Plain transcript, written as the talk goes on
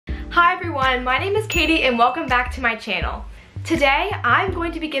Hi everyone, my name is Katie and welcome back to my channel. Today, I'm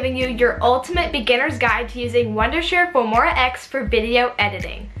going to be giving you your ultimate beginner's guide to using Wondershare Filmora X for video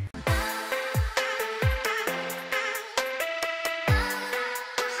editing.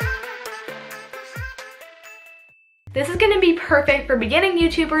 This is going to be perfect for beginning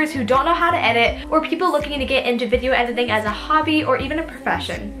YouTubers who don't know how to edit or people looking to get into video editing as a hobby or even a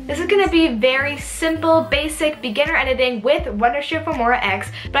profession. This is going to be very simple, basic beginner editing with Wondershare Filmora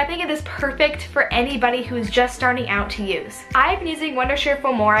X, but I think it is perfect for anybody who is just starting out to use. I've been using Wondershare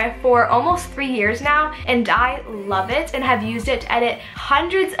Filmora for almost 3 years now and I love it and have used it to edit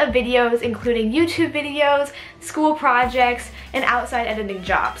hundreds of videos including YouTube videos, school projects, and outside editing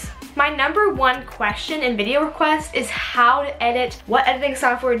jobs. My number one question and video request is how to edit. What editing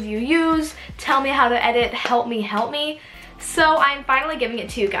software do you use? Tell me how to edit, help me. So I'm finally giving it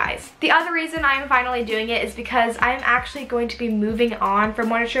to you guys. The other reason I'm finally doing it is because I'm actually going to be moving on from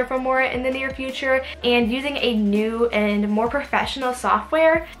Wondershare Filmora in the near future and using a new and more professional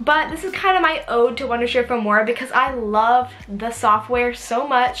software. But this is kind of my ode to Wondershare Filmora because I love the software so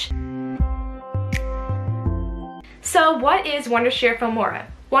much. So what is Wondershare Filmora?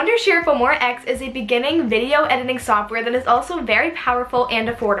 Wondershare Filmora X is a beginning video editing software that is also very powerful and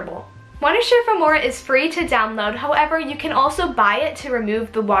affordable. Wondershare Filmora is free to download, however, you can also buy it to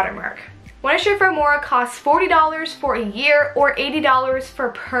remove the watermark. Wondershare Filmora costs $40 for a year or $80 for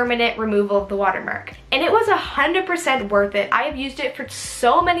permanent removal of the watermark. And it was 100% worth it. I have used it for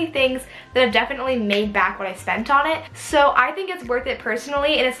so many things that have definitely made back what I spent on it. So I think it's worth it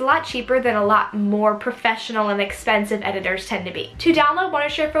personally, and it's a lot cheaper than a lot more professional and expensive editors tend to be. To download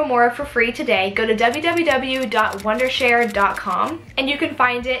Wondershare Filmora for free today, go to www.wondershare.com and you can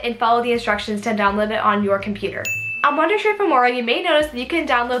find it and follow the instructions to download it on your computer. On Wondershare Filmora, you may notice that you can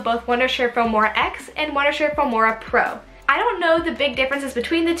download both Wondershare Filmora X and Wondershare Filmora Pro. I don't know the big differences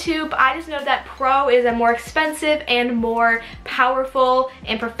between the two, but I just know that Pro is a more expensive and more powerful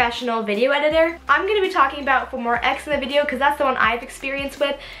and professional video editor. I'm going to be talking about Filmora X in the video because that's the one I've experienced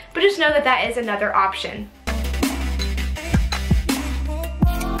with, but just know that that is another option.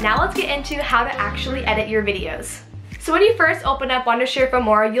 Now let's get into how to actually edit your videos. So when you first open up Wondershare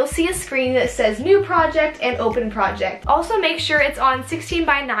Filmora, you'll see a screen that says New Project and Open Project. Also make sure it's on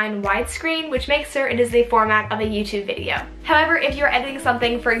 16:9 widescreen, which makes sure it is the format of a YouTube video. However, if you're editing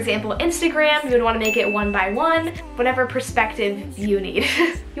something, for example Instagram, you would want to make it 1:1, whatever perspective you need.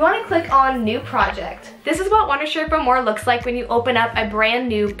 You want to click on New Project. This is what Wondershare Filmora looks like when you open up a brand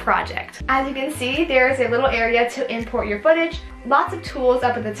new project. As you can see, there is a little area to import your footage, lots of tools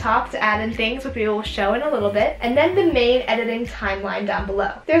up at the top to add in things, which we will show in a little bit, and then the main editing timeline down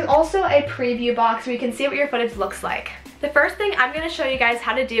below. There's also a preview box where you can see what your footage looks like. The first thing I'm going to show you guys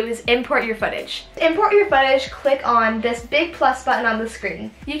how to do is import your footage. To import your footage, click on this big plus button on the screen.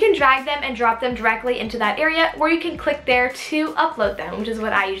 You can drag them and drop them directly into that area, or you can click there to upload them, which is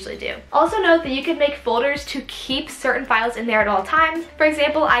what I usually do. Also note that you can make folders to keep certain files in there at all times. For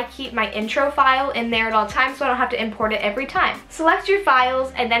example, I keep my intro file in there at all times so I don't have to import it every time. Select your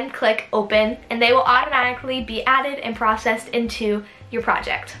files and then click open, and they will automatically be added and processed into your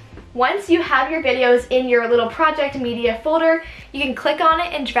project. Once you have your videos in your little project media folder, you can click on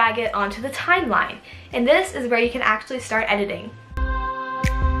it and drag it onto the timeline. And this is where you can actually start editing.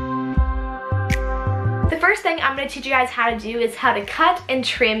 The first thing I'm going to teach you guys how to do is how to cut and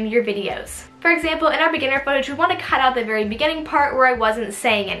trim your videos. For example, in our beginner footage, we want to cut out the very beginning part where I wasn't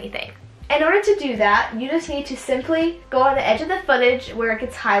saying anything. In order to do that, you just need to simply go on the edge of the footage where it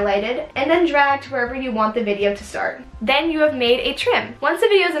gets highlighted and then drag to wherever you want the video to start. Then you have made a trim. Once the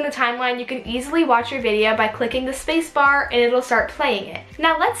video is in the timeline, you can easily watch your video by clicking the space bar and it'll start playing it.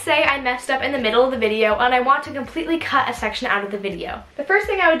 Now let's say I messed up in the middle of the video and I want to completely cut a section out of the video. The first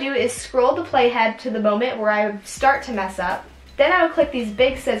thing I would do is scroll the playhead to the moment where I would start to mess up. Then I would click these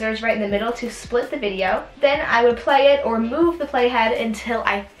big scissors right in the middle to split the video. Then I would play it or move the playhead until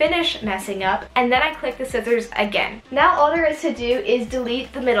I finish messing up, and then I click the scissors again. Now all there is to do is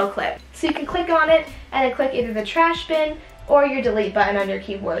delete the middle clip. So you can click on it and then click either the trash bin or your delete button on your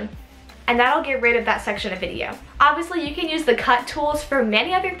keyboard. And that'll get rid of that section of video. Obviously you can use the cut tools for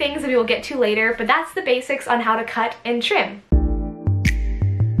many other things that we will get to later, but that's the basics on how to cut and trim.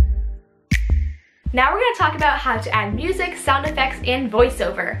 Now we're going to talk about how to add music, sound effects, and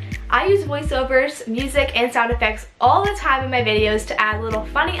voiceover. I use voiceovers, music, and sound effects all the time in my videos to add little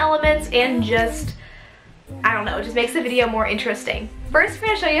funny elements and just, I don't know, it just makes the video more interesting. First, we're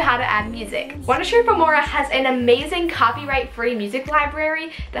going to show you how to add music. Wondershare Filmora has an amazing copyright-free music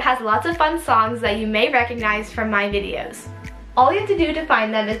library that has lots of fun songs that you may recognize from my videos. All you have to do to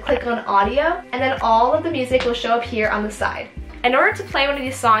find them is click on audio, and then all of the music will show up here on the side. In order to play one of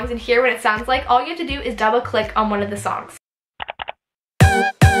these songs and hear what it sounds like, all you have to do is double click on one of the songs.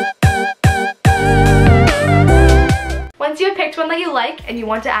 Once you have picked one that you like and you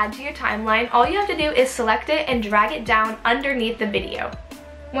want to add to your timeline, all you have to do is select it and drag it down underneath the video.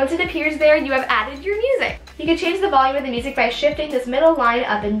 Once it appears there, you have added your music. You can change the volume of the music by shifting this middle line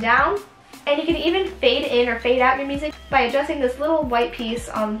up and down, and you can even fade in or fade out your music by adjusting this little white piece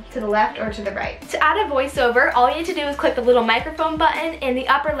to the left or to the right. To add a voiceover, all you need to do is click the little microphone button in the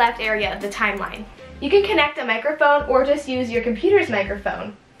upper left area of the timeline. You can connect a microphone or just use your computer's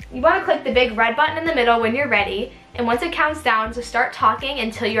microphone. You want to click the big red button in the middle when you're ready, and once it counts down, to start talking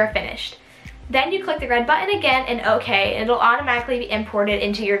until you are finished. Then you click the red button again and OK, and it'll automatically be imported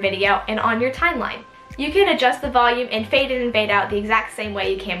into your video and on your timeline. You can adjust the volume and fade in and fade out the exact same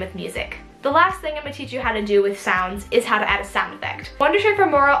way you can with music. The last thing I'm going to teach you how to do with sounds is how to add a sound effect. Wondershare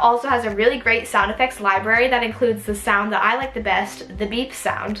Filmora also has a really great sound effects library that includes the sound that I like the best, the beep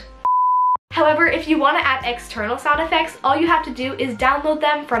sound. However, if you want to add external sound effects, all you have to do is download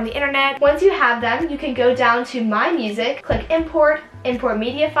them from the internet. Once you have them, you can go down to My Music, click Import, Import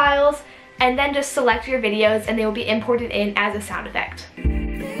Media Files, and then just select your videos and they will be imported in as a sound effect.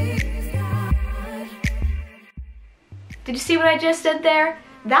 Did you see what I just did there?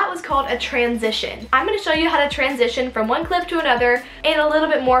 That was called a transition. I'm going to show you how to transition from one clip to another in a little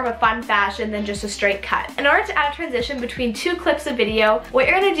bit more of a fun fashion than just a straight cut. In order to add a transition between two clips of video, what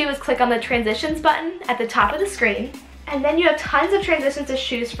you're going to do is click on the transitions button at the top of the screen, and then you have tons of transitions to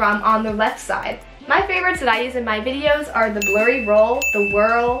choose from on the left side. My favorites that I use in my videos are the blurry roll, the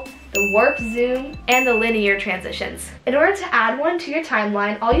whirl, the warp zoom, and the linear transitions. In order to add one to your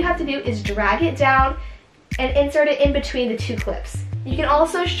timeline, all you have to do is drag it down and insert it in between the two clips. You can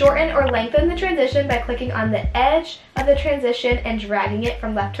also shorten or lengthen the transition by clicking on the edge of the transition and dragging it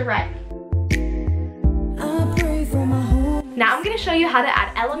from left to right. Now I'm going to show you how to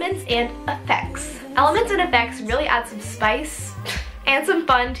add elements and effects. Elements and effects really add some spice and some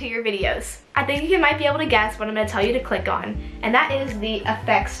fun to your videos. I think you might be able to guess what I'm going to tell you to click on, and that is the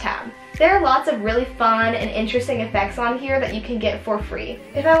Effects tab. There are lots of really fun and interesting effects on here that you can get for free.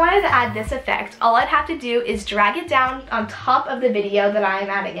 If I wanted to add this effect, all I'd have to do is drag it down on top of the video that I'm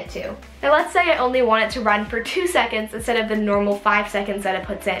adding it to. Now let's say I only want it to run for 2 seconds instead of the normal 5 seconds that it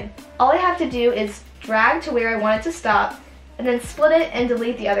puts in. All I have to do is drag to where I want it to stop, and then split it and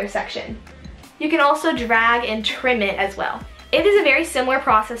delete the other section. You can also drag and trim it as well. It is a very similar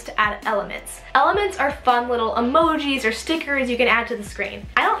process to add elements. Elements are fun little emojis or stickers you can add to the screen.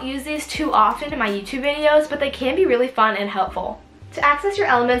 I don't use these too often in my YouTube videos, but they can be really fun and helpful. To access your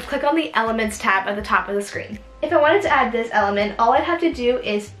elements, click on the Elements tab at the top of the screen. If I wanted to add this element, all I'd have to do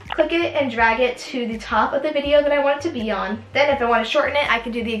is click it and drag it to the top of the video that I want it to be on. Then if I want to shorten it, I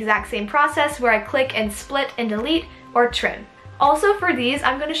can do the exact same process where I click and split and delete or trim. Also for these,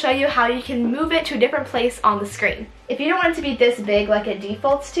 I'm going to show you how you can move it to a different place on the screen. If you don't want it to be this big like it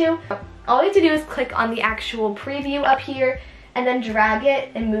defaults to, all you have to do is click on the actual preview up here and then drag it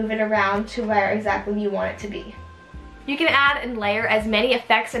and move it around to where exactly you want it to be. You can add and layer as many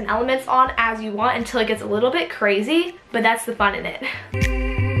effects and elements on as you want until it gets a little bit crazy, but that's the fun in it.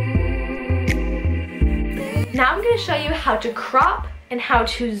 Now I'm going to show you how to crop and how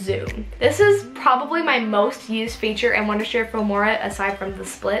to zoom. This is probably my most used feature in Wondershare Filmora aside from the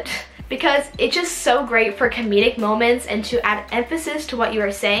split, because it's just so great for comedic moments and to add emphasis to what you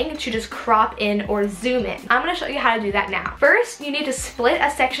are saying, to just crop in or zoom in. I'm going to show you how to do that now. First, you need to split a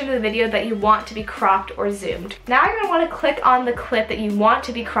section of the video that you want to be cropped or zoomed. Now you're going to want to click on the clip that you want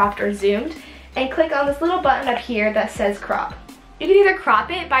to be cropped or zoomed and click on this little button up here that says crop. You can either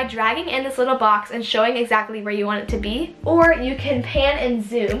crop it by dragging in this little box and showing exactly where you want it to be, or you can pan and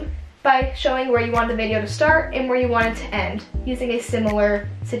zoom by showing where you want the video to start and where you want it to end, using a similar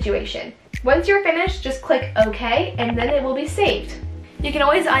situation. Once you're finished, just click OK, and then it will be saved. You can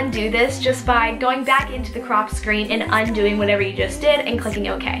always undo this just by going back into the crop screen and undoing whatever you just did and clicking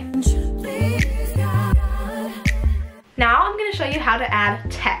OK. Now I'm going to show you how to add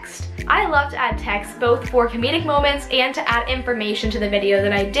text. I love to add text both for comedic moments and to add information to the video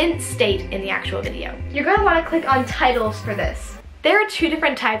that I didn't state in the actual video. You're going to want to click on titles for this. There are two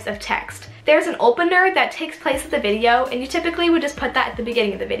different types of text. There's an opener that takes place at the video, and you typically would just put that at the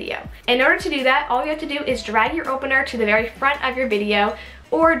beginning of the video. In order to do that, all you have to do is drag your opener to the very front of your video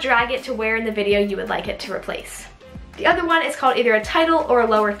or drag it to where in the video you would like it to replace. The other one is called either a title or a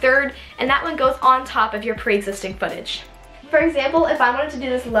lower third, and that one goes on top of your pre-existing footage. For example, if I wanted to do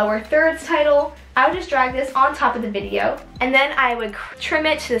this lower thirds title, I would just drag this on top of the video, and then I would trim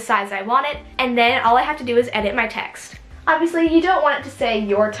it to the size I want it, and then all I have to do is edit my text. Obviously, you don't want it to say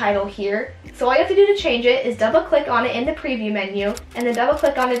your title here, so all you have to do to change it is double click on it in the preview menu, and then double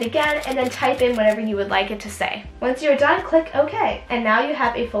click on it again, and then type in whatever you would like it to say. Once you're done, click OK, and now you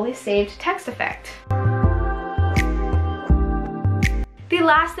have a fully saved text effect. The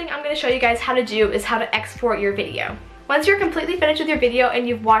last thing I'm going to show you guys how to do is how to export your video. Once you're completely finished with your video and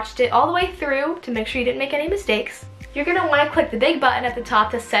you've watched it all the way through to make sure you didn't make any mistakes, you're going to want to click the big button at the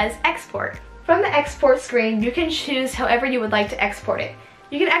top that says Export. From the export screen, you can choose however you would like to export it.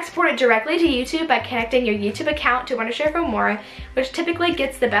 You can export it directly to YouTube by connecting your YouTube account to Wondershare Filmora, which typically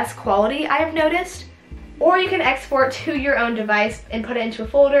gets the best quality, I have noticed. Or you can export to your own device and put it into a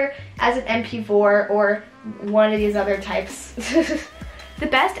folder as an MP4 or one of these other types. The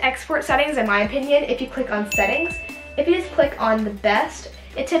best export settings, in my opinion, if you click on Settings, if you just click on the Best,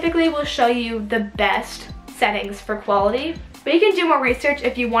 it typically will show you the best settings for quality. But you can do more research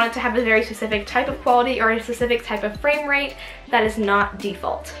if you want it to have a very specific type of quality or a specific type of frame rate that is not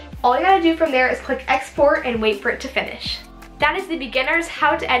default. All you gotta do from there is click Export and wait for it to finish. That is the beginner's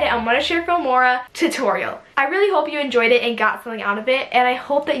how to edit on Wondershare Filmora tutorial. I really hope you enjoyed it and got something out of it, and I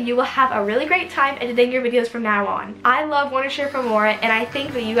hope that you will have a really great time editing your videos from now on. I love Wondershare Filmora, and I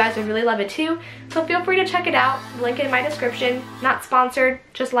think that you guys would really love it too, so feel free to check it out. Link in my description. Not sponsored,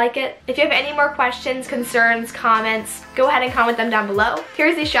 just like it. If you have any more questions, concerns, comments, go ahead and comment them down below.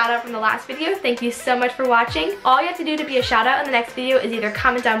 Here's the shout out from the last video. Thank you so much for watching. All you have to do to be a shout out in the next video is either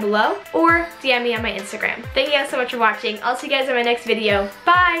comment down below or DM me on my Instagram. Thank you guys so much for watching. I'll see you guys in my next video.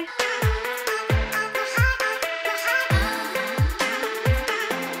 Bye!